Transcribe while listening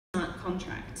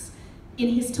contracts. In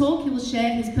his talk, he will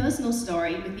share his personal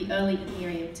story with the early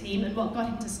Ethereum team and what got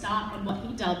him to start on what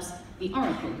he dubs the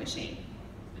Oracle machine.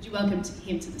 Would you welcome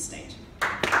him to the stage?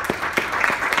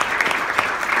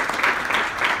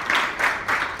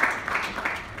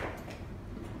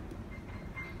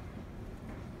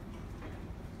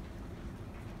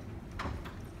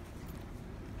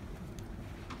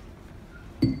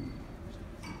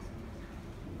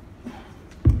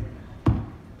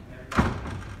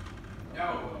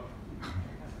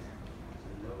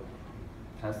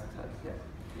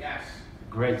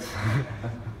 Great.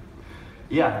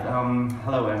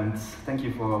 Hello and thank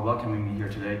you for welcoming me here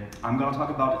today. I'm going to talk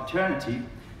about Aeternity,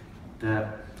 the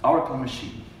Oracle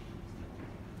machine.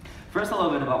 First, a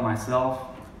little bit about myself.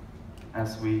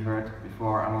 As we heard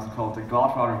before, I'm also called the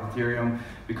godfather of Ethereum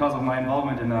because of my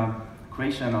involvement in the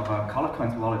creation of a colored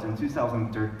coins wallet in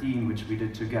 2013, which we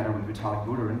did together with Vitalik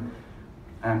Buterin.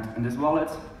 And in this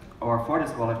wallet, or for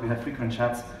this wallet, we had frequent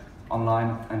chats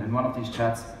online, and in one of these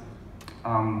chats,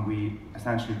 we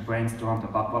essentially brainstormed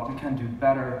about what we can do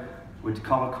better with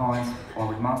colored coins or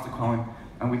with Mastercoin,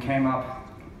 and we came up,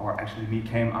 or actually we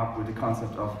came up with the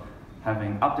concept of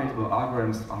having updatable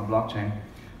algorithms on the blockchain,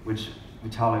 which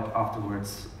Vitalik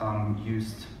afterwards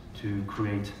used to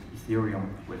create Ethereum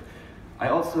with. I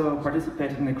also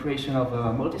participated in the creation of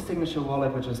a multi-signature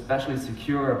wallet, which is especially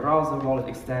secure, a browser wallet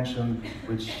extension,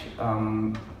 which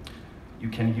you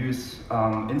can use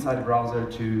inside the browser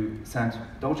to send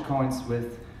Dogecoins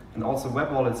with, and also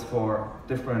web wallets for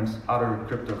different other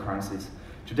cryptocurrencies.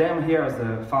 Today I'm here as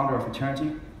the founder of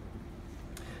Aeternity,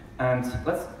 and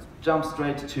let's jump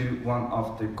straight to one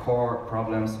of the core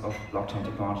problems of blockchain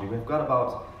technology. We've got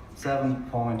about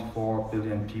 7.4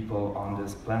 billion people on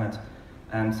this planet,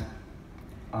 and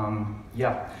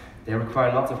they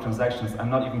require lots of transactions. I'm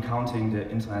not even counting the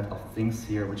Internet of Things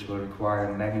here, which will require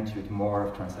a magnitude more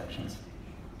of transactions.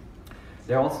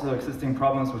 There are also existing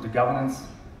problems with the governance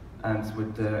and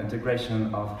with the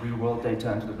integration of real-world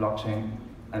data into the blockchain,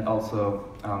 and also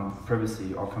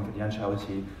privacy or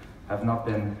confidentiality have not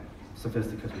been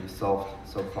sophisticatedly solved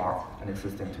so far in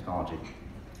existing technology.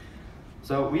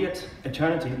 So we at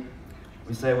Aeternity,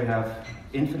 we say we have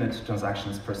infinite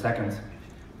transactions per second.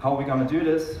 How are we going to do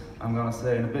this? I'm going to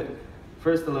say in a bit.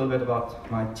 First, a little bit about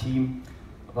my team,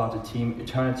 about the team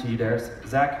Aeternity. There's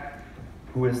Zach,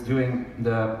 who is doing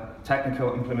the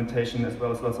technical implementation as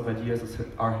well as lots of ideas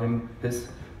are his.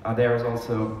 There is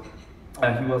also,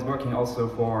 he was working also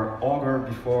for Augur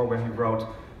before, where he wrote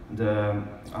the,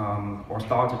 or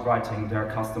started writing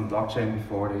their custom blockchain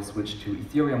before they switched to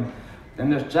Ethereum. Then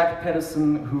there's Jack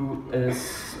Pedersen, who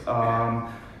is an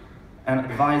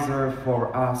advisor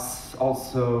for us,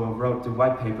 also wrote the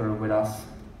white paper with us.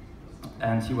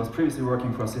 And he was previously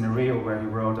working for Cinerio, where he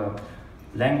wrote a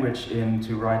language in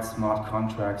to write smart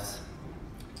contracts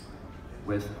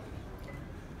with.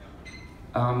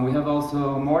 We have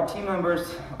also more team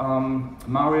members.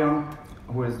 Marion,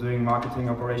 who is doing marketing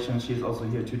operations, she's also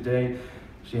here today.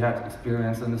 She had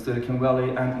experience in the Silicon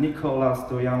Valley. And Nicola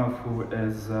Stoyanov, who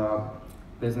is our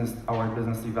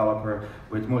business developer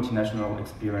with multinational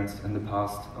experience in the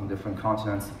past on different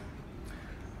continents.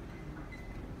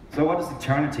 So what is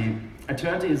Aeternity?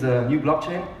 Aeternity is a new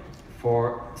blockchain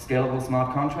for scalable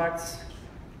smart contracts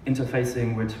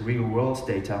interfacing with real-world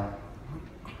data.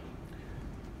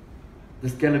 The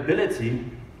scalability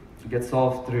gets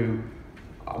solved through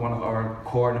one of our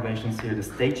core innovations here, the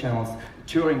state channels,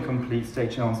 Turing-complete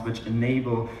state channels, which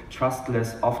enable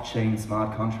trustless off-chain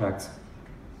smart contracts.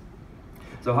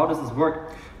 So how does this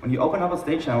work? When you open up a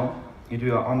state channel, you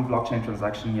do an on-blockchain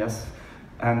transaction, yes,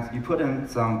 and you put in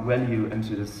some value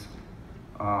into this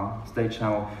state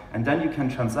channel, and then you can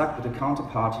transact with the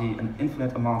counterparty an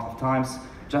infinite amount of times,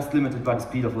 just limited by the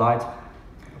speed of light.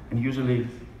 And usually,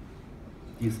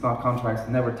 these smart contracts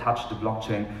never touch the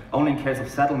blockchain. Only in case of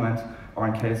settlement, or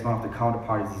in case one of the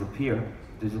counterparties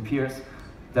disappears,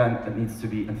 then it needs to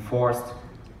be enforced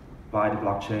by the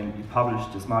blockchain. You publish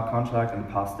the smart contract in the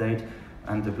past date,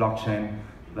 and the blockchain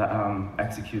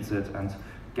executes it and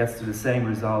gets to the same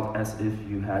result as if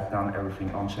you had done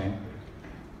everything on-chain.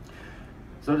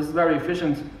 So this is very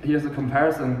efficient. Here's a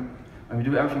comparison. When we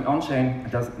do everything on-chain,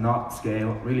 it does not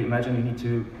scale. Really imagine you need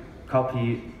to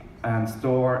copy and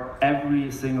store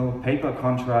every single paper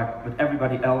contract with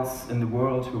everybody else in the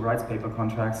world who writes paper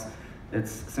contracts.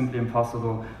 It's simply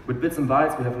impossible. With bits and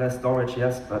bytes, we have less storage,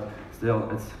 yes, but still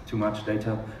it's too much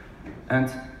data.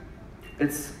 And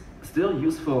it's still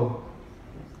useful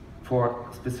for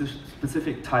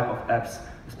specific type of apps,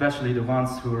 especially the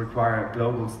ones who require a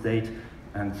global state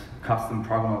and custom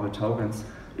programmable tokens.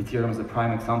 Ethereum is a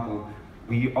prime example.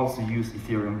 We also use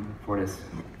Ethereum for this.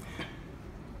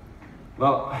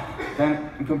 Well, then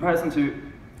in comparison to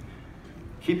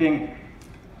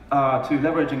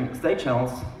leveraging state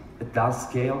channels, it does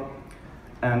scale.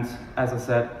 And as I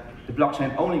said, the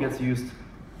blockchain only gets used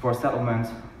for settlement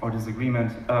or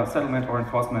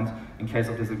enforcement in case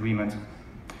of disagreement.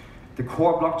 The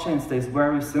core blockchain stays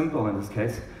very simple in this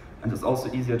case, and it's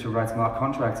also easier to write smart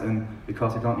contracts in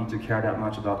because you don't need to care that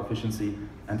much about efficiency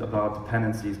and about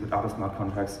dependencies with other smart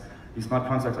contracts. These smart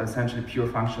contracts are essentially pure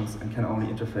functions and can only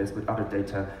interface with other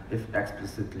data if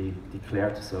explicitly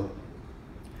declared so.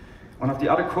 One of the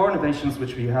other core innovations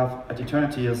which we have at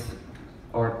Aeternity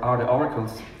are the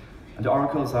oracles. And the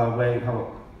oracles are a way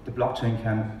how the blockchain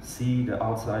can see the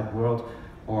outside world,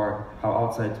 or how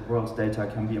outside world's data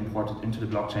can be imported into the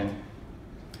blockchain.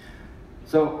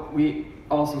 So we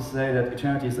also say that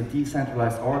Aeternity is a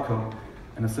decentralized oracle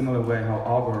in a similar way how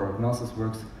Arbor or Gnosis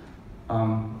works.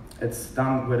 It's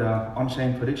done with an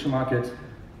on-chain prediction market,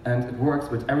 and it works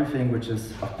with everything which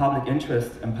is of public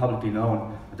interest and publicly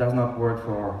known. It does not work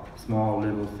for small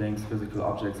little things, physical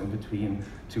objects in between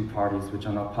two parties which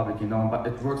are not publicly known, but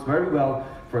it works very well,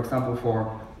 for example,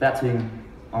 for betting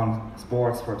on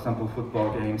sports, for example,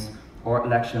 football games or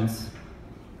elections,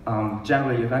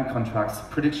 generally event contracts,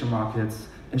 prediction markets,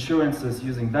 insurances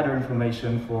using weather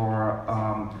information for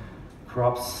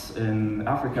crops in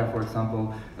Africa, for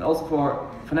example, and also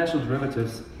for financial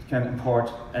derivatives. You can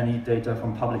import any data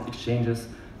from public exchanges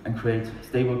and create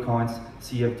stable coins,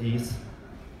 CFDs,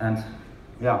 and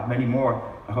yeah, many more.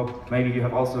 I hope maybe you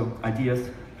have also ideas.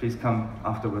 Please come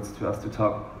afterwards to us to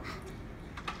talk.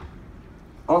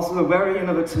 Also, a very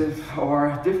innovative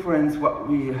or different, what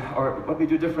we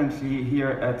do differently here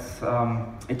at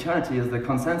Aeternity is the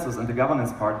consensus and the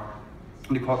governance part.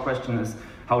 And the core question is,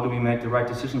 how do we make the right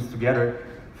decisions together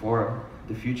for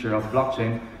the future of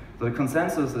blockchain? So the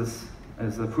consensus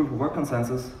is a proof of work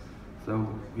consensus. So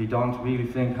we don't really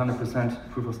think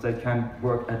 100% proof of stake can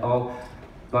work at all.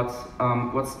 But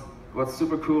what's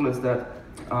super cool is that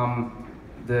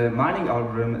the mining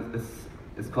algorithm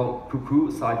is called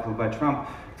cuckoo cycle by Trump.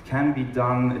 It can be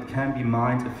done, it can be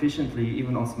mined efficiently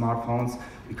even on smartphones,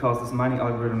 because this mining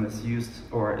algorithm is used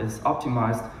or is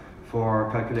optimized for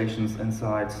calculations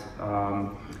inside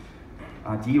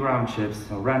DRAM chips,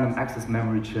 so random access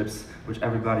memory chips, which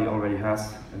everybody already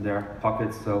has in their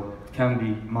pockets, so it can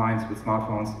be mined with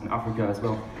smartphones in Africa as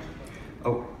well.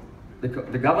 Oh, the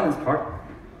governance part.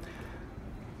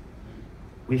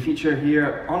 We feature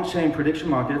here on-chain prediction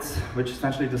markets, which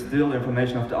essentially distill the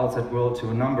information of the outside world to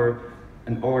a number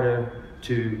in order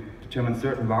to determine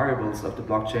certain variables of the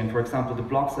blockchain. For example, the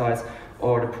block size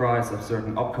or the price of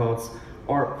certain opcodes,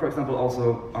 or for example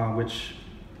also which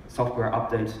software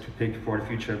update to pick for the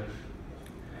future.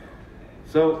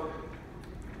 So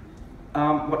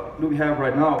what do we have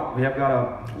right now? We have got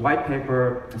a white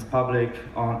paper, it's public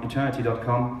on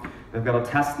aeternity.com. We've got a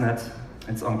testnet,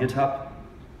 it's on GitHub.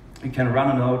 You can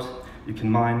run a node, you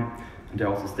can mine, and there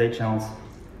are also state channels.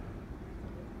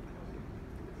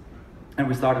 And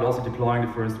we started also deploying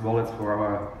the first wallets for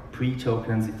our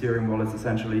pre-tokens, Ethereum wallets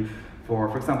essentially,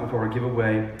 for example, for a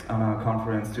giveaway on a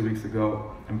conference 2 weeks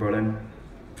ago in Berlin.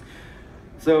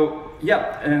 So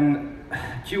yeah, in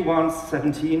Q1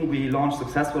 17 we launched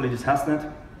successfully the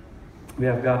testnet. We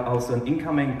have got also an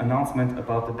incoming announcement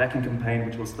about the backing campaign,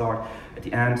 which will start at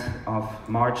the end of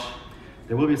March.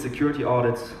 There will be a security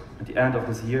audit at the end of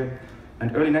this year,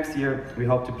 and early next year we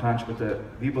hope to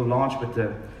we will launch with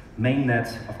the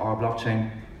mainnet of our blockchain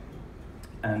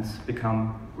and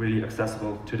become really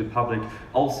accessible to the public,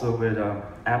 also with an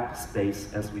app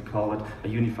space, as we call it, a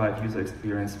unified user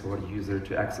experience for the user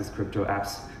to access crypto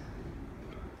apps.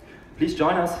 Please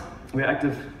join us. We're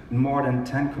active in more than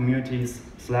 10 communities: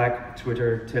 Slack,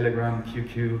 Twitter, Telegram,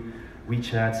 QQ,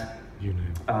 WeChat. You name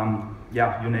it.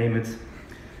 Yeah, you name it.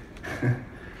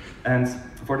 And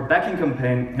for the backing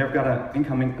campaign, here I've got an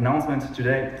incoming announcement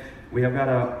today. We have got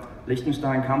a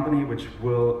Liechtenstein company which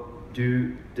will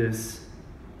do this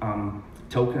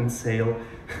token sale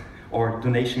or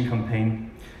donation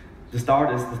campaign. The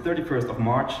start is the 31st of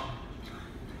March,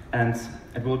 and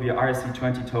it will be a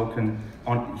RSC20 token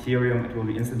on Ethereum. It will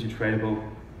be instantly tradable.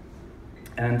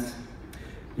 And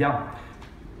yeah,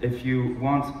 if you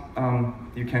want,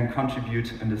 you can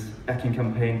contribute in this backing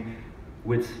campaign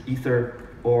with Ether,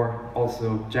 or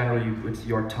also generally with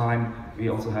your time. We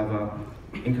also have an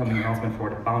incoming announcement for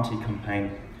the bounty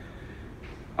campaign.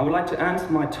 I would like to end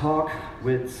my talk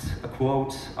with a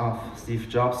quote of Steve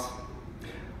Jobs.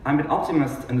 I'm an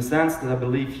optimist in the sense that I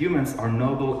believe humans are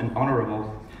noble and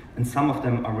honorable, and some of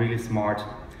them are really smart.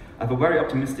 I have a very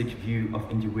optimistic view of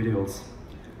individuals.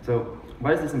 So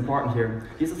why is this important here?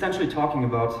 He's essentially talking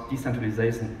about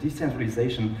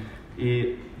decentralization.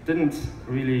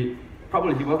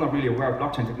 probably he was not really aware of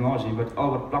blockchain technology, but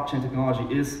all what blockchain technology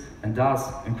is and does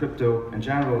in crypto in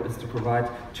general is to provide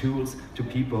tools to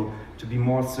people to be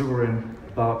more sovereign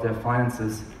about their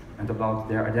finances and about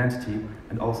their identity,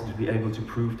 and also to be able to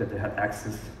prove that they had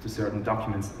access to certain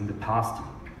documents in the past.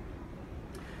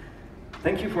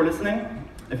 Thank you for listening.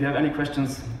 If you have any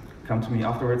questions, come to me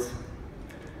afterwards.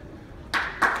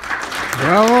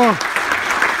 Bravo!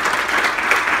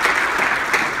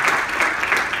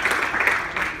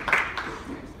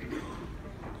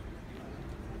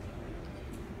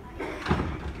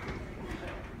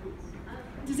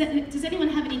 Does anyone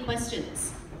have any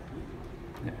questions?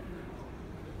 Yeah.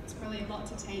 It's probably a lot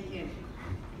to take in.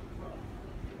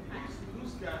 Who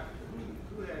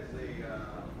has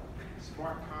a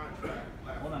smart contract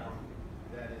platform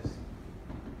that is?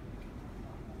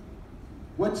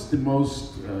 What's the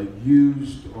most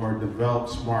used or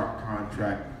developed smart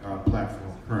contract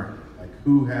platform currently? Like,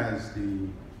 who has the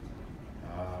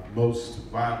most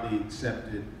widely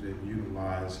accepted and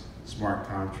utilized smart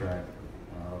contract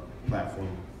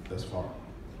platform thus far?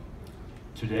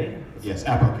 Today? Yes,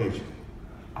 application.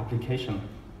 Application.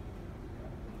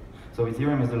 So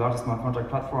Ethereum is the largest smart contract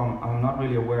platform. I'm not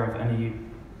really aware of any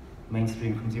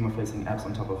mainstream consumer-facing apps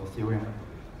on top of Ethereum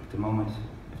at the moment,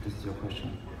 if this is your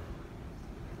question.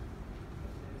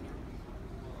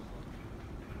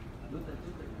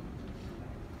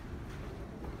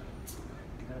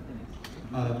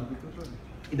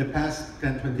 In the past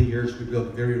 10, 20 years, we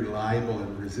built very reliable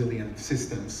and resilient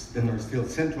systems that are still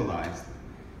centralized.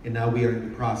 And now we are in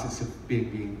the process of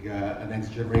being a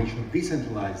next generation of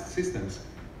decentralized systems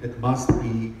that must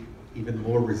be even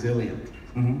more resilient.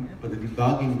 Mm-hmm. But the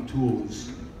debugging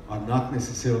tools are not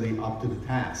necessarily up to the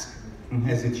task,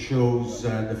 as it shows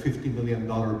the $50 million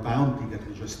bounty that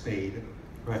we just paid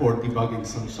for debugging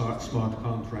some smart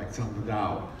contracts on the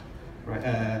DAO.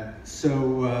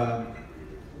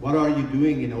 What are you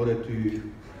doing in order to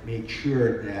make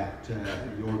sure that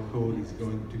your code is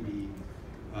going to be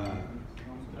not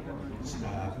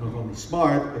only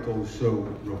smart, but also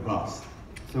robust?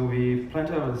 So we planned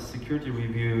to have a security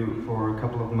review for a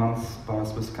couple of months by a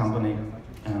Swiss company.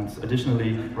 And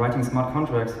additionally, writing smart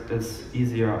contracts is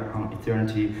easier on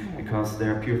Eternity because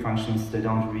they're pure functions. They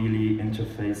don't really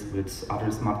interface with other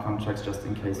smart contracts just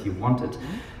in case you want it.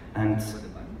 And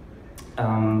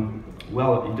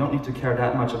well, you don't need to care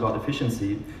that much about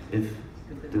efficiency if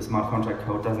the smart contract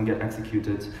code doesn't get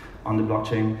executed on the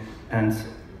blockchain. And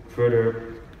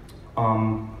further,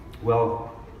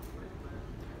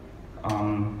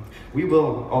 we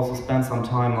will also spend some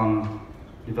time on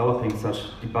developing such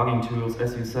debugging tools.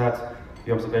 As you said,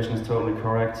 your observation is totally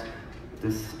correct.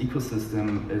 This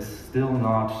ecosystem is still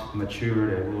not mature.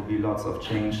 There will be lots of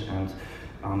change, and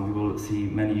we will see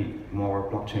many more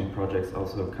blockchain projects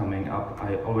also coming up.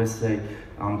 I always say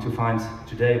to find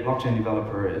today a blockchain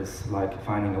developer is like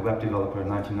finding a web developer in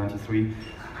 1993.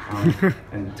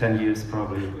 In 10 years,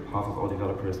 probably half of all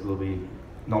developers will be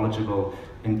knowledgeable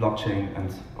in blockchain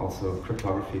and also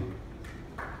cryptography.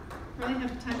 Probably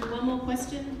have time for one more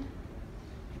question.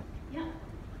 Yeah.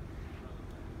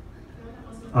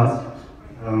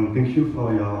 Thank you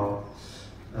for your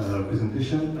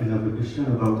presentation. I have a question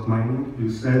about mining. You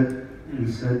said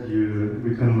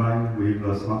we can mine with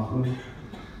a smartphone.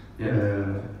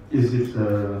 Yeah. Is it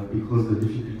because the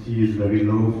difficulty is very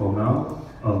low for now,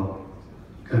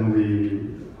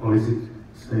 or is it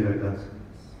stay like that?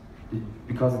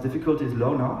 Because the difficulty is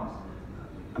low now?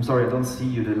 I'm sorry, I don't see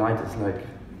you. The light is like.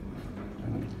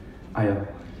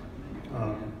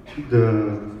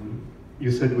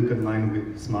 You said we can mine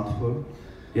with smartphone.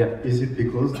 Yeah. Is it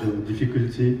because the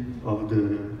difficulty of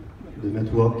the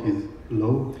network is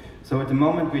low? So at the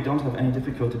moment we don't have any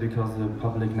difficulty because the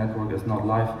public network is not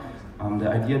live. The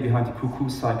idea behind the cuckoo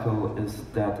cycle is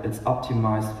that it's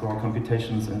optimized for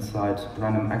computations inside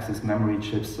random access memory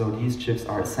chips. So these chips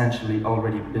are essentially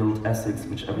already built ASICs,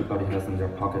 which everybody has in their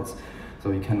pockets.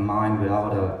 So you can mine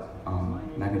without a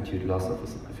magnitude loss of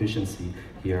efficiency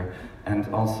here. And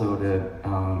also the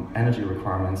energy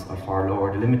requirements are far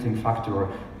lower. The limiting factor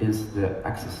is the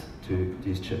access to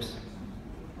these chips.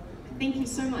 Thank you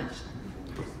so much.